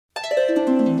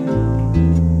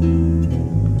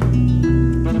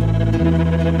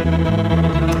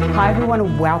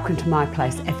everyone and welcome to my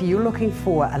place. If you're looking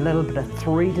for a little bit of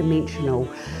three-dimensional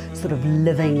sort of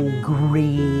living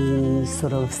green,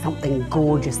 sort of something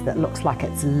gorgeous that looks like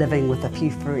it's living with a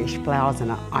few fresh flowers in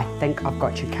it, I think I've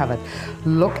got you covered.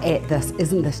 Look at this,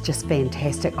 isn't this just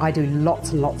fantastic? I do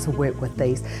lots and lots of work with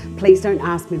these. Please don't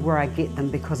ask me where I get them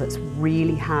because it's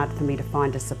really hard for me to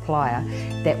find a supplier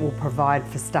that will provide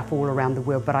for stuff all around the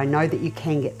world, but I know that you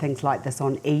can get things like this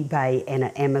on eBay and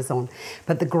at Amazon.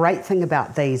 But the great thing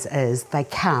about these is they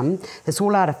come, it's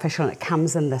all artificial and it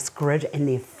comes in this grid and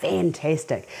they're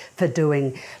fantastic for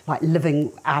doing like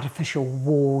living artificial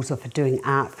walls or for doing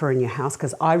art for in your house,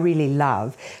 because I really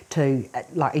love to,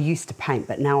 like I used to paint,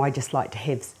 but now I just like to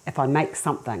have, if I make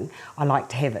something, I like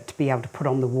to have it to be able to put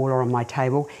on the wall or on my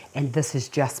table, and this is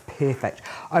just perfect.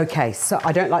 Okay, so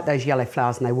I don't like those yellow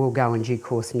flowers and they will go in due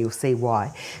course and you'll see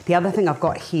why. The other thing I've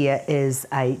got here is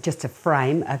just a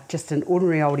frame, just an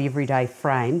ordinary old everyday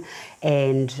frame,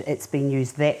 and it's been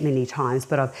used that many times,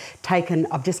 but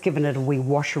I've just given it a wee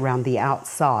wash around the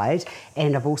outside,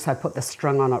 and I've also put the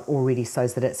string on it already so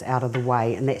that it's out of the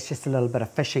way, and that's just a little bit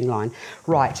of fishing line.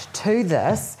 Right, to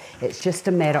this, it's just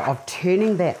a matter of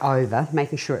turning that over,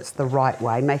 making sure it's the right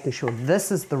way, making sure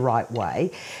this is the right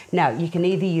way. Now, you can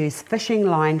either use fishing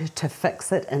line to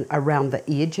fix it around the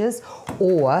edges,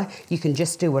 or you can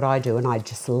just do what I do, and I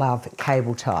just love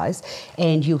cable ties.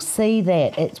 And you'll see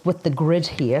that it's with the grid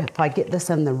here. If I get this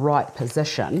in the right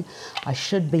position, I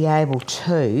should be able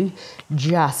to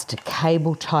just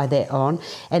cable tie that on.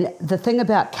 And the thing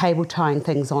about cable tying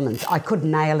things on, I could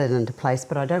nail it into place,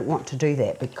 but I don't want to do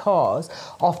that because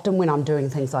often when I'm doing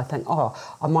things I think,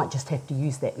 oh, I might just have to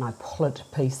use that, and I pull it to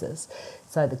pieces.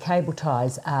 So the cable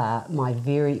ties are my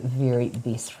very, very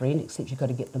best friend, except you've got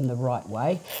to get them the right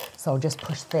way. So I'll just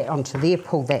push that onto there,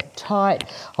 pull that tight.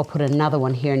 I'll put another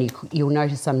one here, and you'll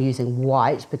notice I'm using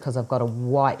white because I've got a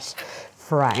white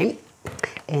frame.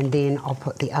 And then I'll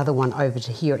put the other one over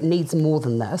to here. It needs more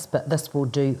than this, but this will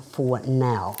do for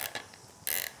now.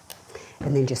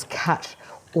 And then just cut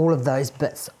all of those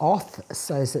bits off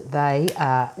so that they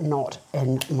are not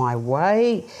in my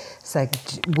way. So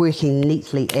working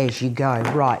neatly as you go.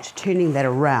 Right, turning that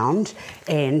around,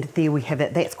 and there we have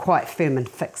it. That's quite firm and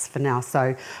fixed for now,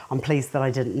 so I'm pleased that I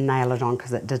didn't nail it on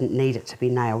because it didn't need it to be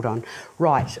nailed on.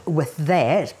 Right, with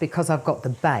that, because I've got the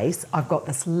base, I've got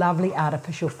this lovely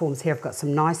artificial forms here. I've got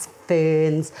some nice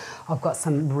ferns, I've got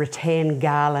some rattan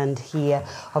garland here,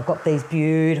 I've got these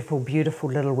beautiful, beautiful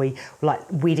little wee, like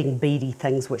wedding beady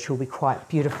things, which will be quite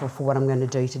beautiful for what I'm going to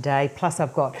do today. Plus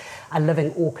I've got a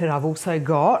living orchid. I've also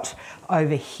got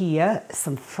over here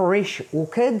some fresh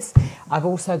orchids. I've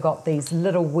also got these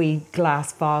little wee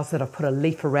glass vials that I've put a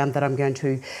leaf around that I'm going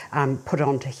to put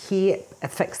onto here,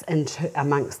 fix into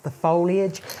amongst the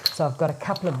foliage. So I've got a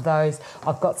couple of those.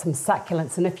 I've got some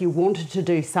succulents, and if you wanted to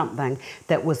do something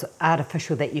that was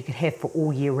artificial that you could have for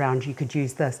all year round, you could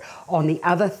use this. On the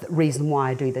other reason why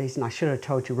I do these, and I should have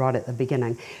told you right at the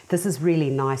beginning, this is really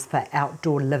nice for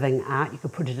outdoor living art. You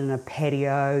could put it in a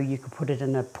patio, you could put it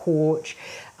in a porch,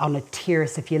 on a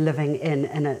terrace if you're living in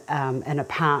an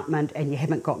apartment and you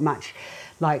haven't got much,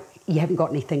 like you haven't got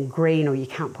anything green or you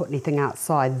can't put anything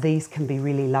outside. These can be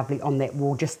really lovely on that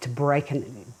wall just to break a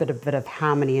bit of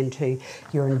harmony into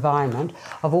your environment.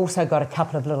 I've also got a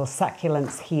couple of little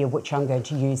succulents here which I'm going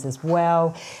to use as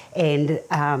well, and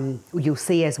you'll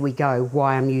see as we go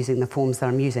why I'm using the forms that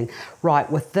I'm using. Right,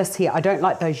 with this here, I don't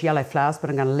like those yellow flowers,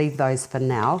 but I'm going to leave those for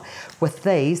now. With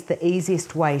these, the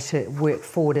easiest way to work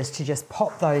forward is to just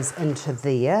pop those into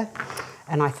there.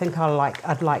 And I think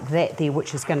I'd like that there,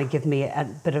 which is going to give me a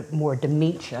bit of more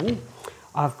dimension.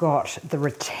 I've got the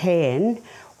rattan,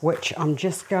 which I'm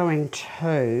just going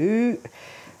to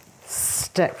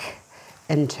stick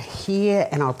into here,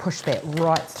 and I'll push that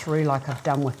right through like I've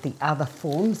done with the other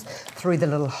forms, through the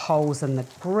little holes in the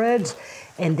grid.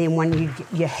 And then when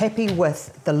you're happy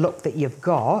with the look that you've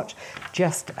got,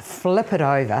 just flip it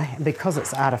over. Because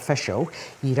it's artificial,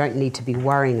 you don't need to be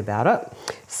worrying about it.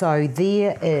 So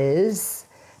there is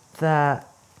the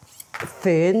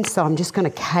fern, so I'm just going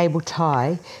to cable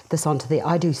tie this onto there.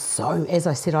 As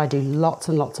I said, I do lots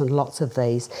and lots and lots of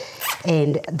these,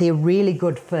 and they're really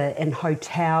good for in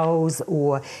hotels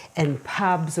or in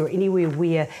pubs or anywhere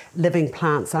where living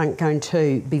plants aren't going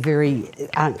to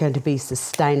be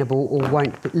sustainable or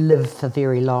won't live for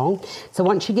very long. So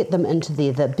once you get them into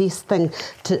there, the best thing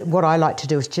what I like to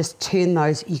do is just turn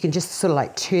those. You can just sort of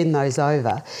like turn those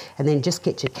over, and then just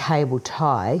get your cable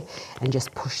tie and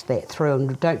just push that through.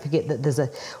 And don't forget that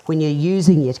when you're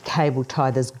using your cable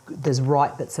tie, there's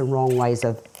right bits and wrong ways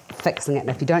of fixing it, and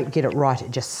if you don't get it right,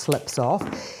 it just slips off.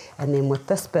 And then with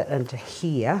this bit into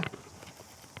here,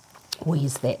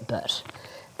 where's that bit?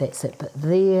 That's it, but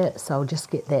there, so I'll just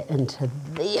get that into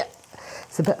there.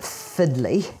 It's a bit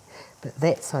fiddly, but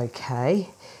that's okay.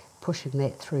 Pushing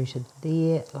that through to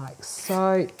there, like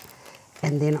so.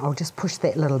 And then I'll just push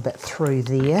that little bit through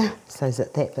there so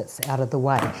that that bit's out of the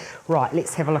way. Right,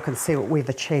 let's have a look and see what we've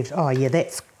achieved. Oh yeah,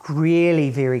 that's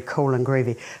really very cool and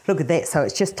groovy. Look at that, so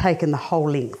it's just taken the whole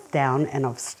length down and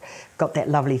I've got that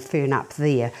lovely fern up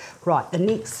there. Right, the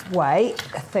next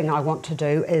thing I want to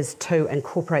do is to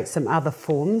incorporate some other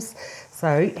forms.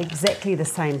 So exactly the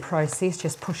same process,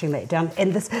 just pushing that down.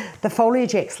 And the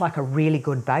foliage acts like a really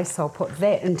good base, so I'll put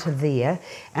that into there.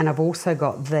 And I've also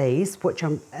got these,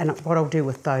 and what I'll do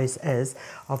with those is,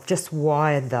 I've just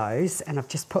wired those and I've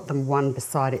just put them one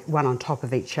beside it, one on top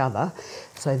of each other.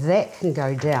 So that can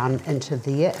go down into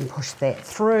there and push that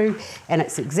through. And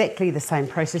it's exactly the same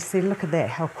process. See, look at that,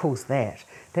 how cool's that?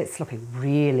 That's looking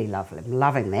really lovely, I'm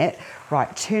loving that.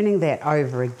 Right, turning that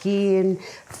over again,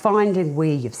 finding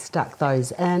where you've stuck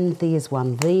those in. There's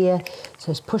one there.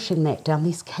 So it's pushing that down.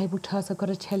 These cable ties, I've got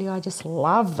to tell you, I just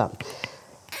love them.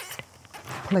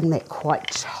 Pulling that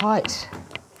quite tight.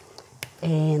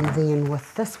 And then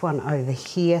with this one over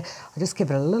here, I'll just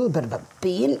give it a little bit of a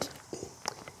bend.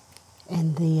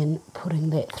 And then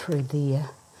putting that through there.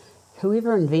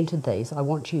 Whoever invented these, I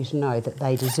want you to know that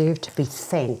they deserve to be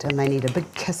thanked and they need a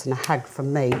big kiss and a hug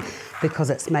from me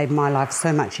because it's made my life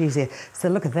so much easier. So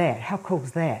look at that, how cool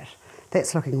is that?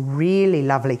 That's looking really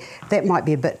lovely. That might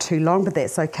be a bit too long, but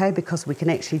that's okay because we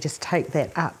can actually just take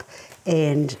that up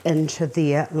and into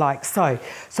there like so.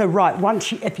 So right,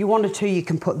 if you wanted to, you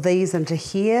can put these into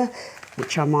here,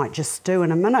 which I might just do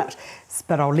in a minute,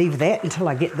 but I'll leave that until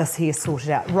I get this here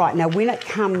sorted out. Right, now when it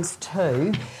comes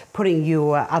to putting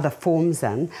your other forms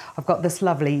in, I've got this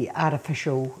lovely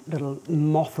artificial little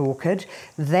moth orchid.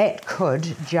 That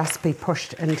could just be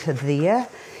pushed into there,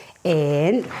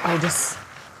 and I'll just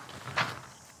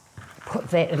put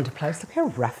that into place. Look how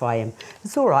rough I am.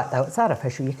 It's all right though, it's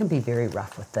artificial. You can be very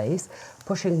rough with these.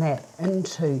 Pushing that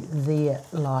into there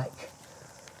like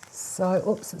so.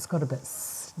 Oops, it's got a bit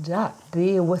stuck.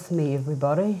 Bear with me,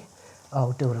 everybody.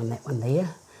 I'll do it on that one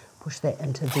there. Push that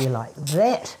into there like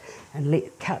that and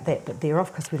cut that bit there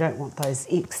off because we don't want those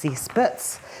excess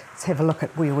bits. Let's have a look at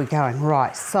where we're going.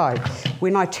 Right, so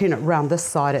when I turn it around this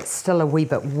side, it's still a wee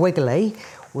bit wiggly.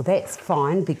 Well, that's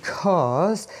fine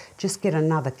because just get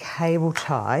another cable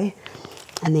tie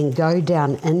and then go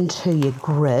down into your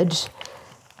grid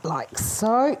like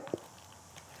so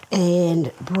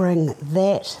and bring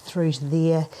that through to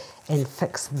there and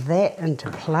fix that into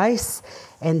place.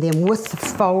 And then with the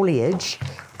foliage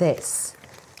that's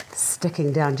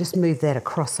sticking down, just move that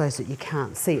across so that you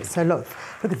can't see it. So look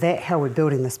at that, how we're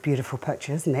building this beautiful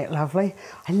picture. Isn't that lovely?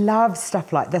 I love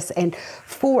stuff like this. And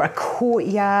for a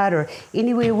courtyard or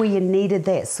anywhere where you needed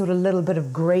that sort of little bit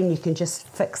of green, you can just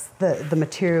fix the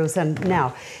materials in.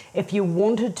 Now, if you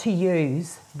wanted to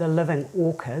use the living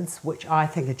orchids, which I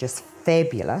think are just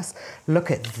fabulous, look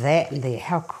at that in there.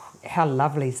 How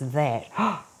lovely is that?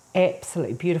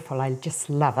 Absolutely beautiful, I just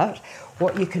love it.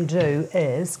 What you can do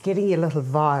is getting your little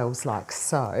vials like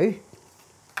so,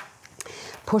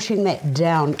 pushing that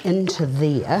down into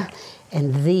there,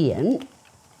 and then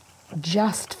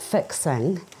just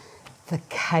fixing the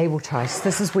cable ties.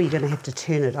 This is where you're going to have to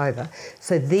turn it over.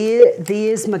 So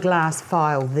there's my glass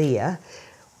vial there.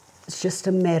 It's just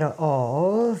a matter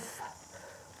of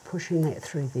pushing that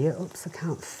through there. Oops, I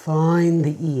can't find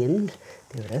the end.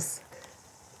 There it is.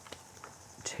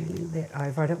 Turning that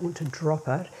over, I don't want to drop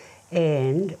it,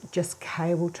 and just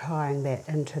cable tying that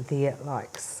into there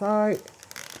like so.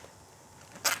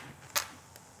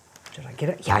 Did I get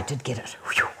it? Yeah, I did get it.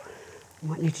 Whew.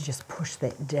 Might need to just push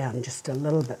that down just a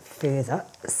little bit further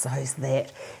so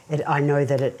that I know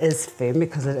that it is firm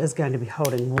because it is going to be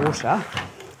holding water.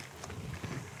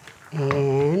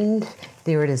 And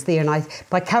there it is there. And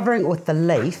by covering it with the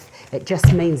leaf, it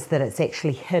just means that it's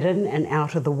actually hidden and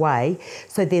out of the way.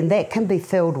 So then that can be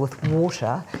filled with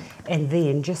water, and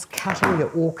then just cutting your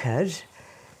orchid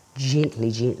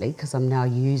gently, because I'm now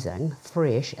using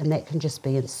fresh, and that can just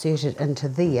be inserted into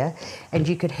there. And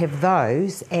you could have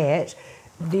those at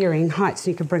varying heights.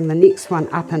 You could bring the next one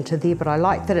up into there, but I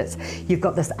like that you've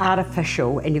got this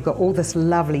artificial and you've got all this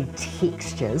lovely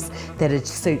textures that would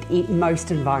suit most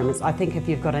environments. I think if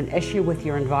you've got an issue with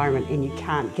your environment and you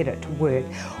can't get it to work,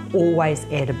 always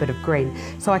add a bit of green.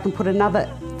 So I can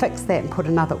fix that and put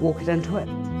another orchid into it.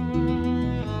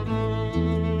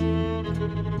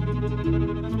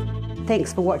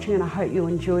 Thanks for watching, and I hope you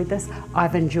enjoyed this.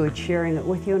 I've enjoyed sharing it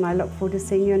with you, and I look forward to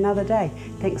seeing you another day.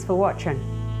 Thanks for watching.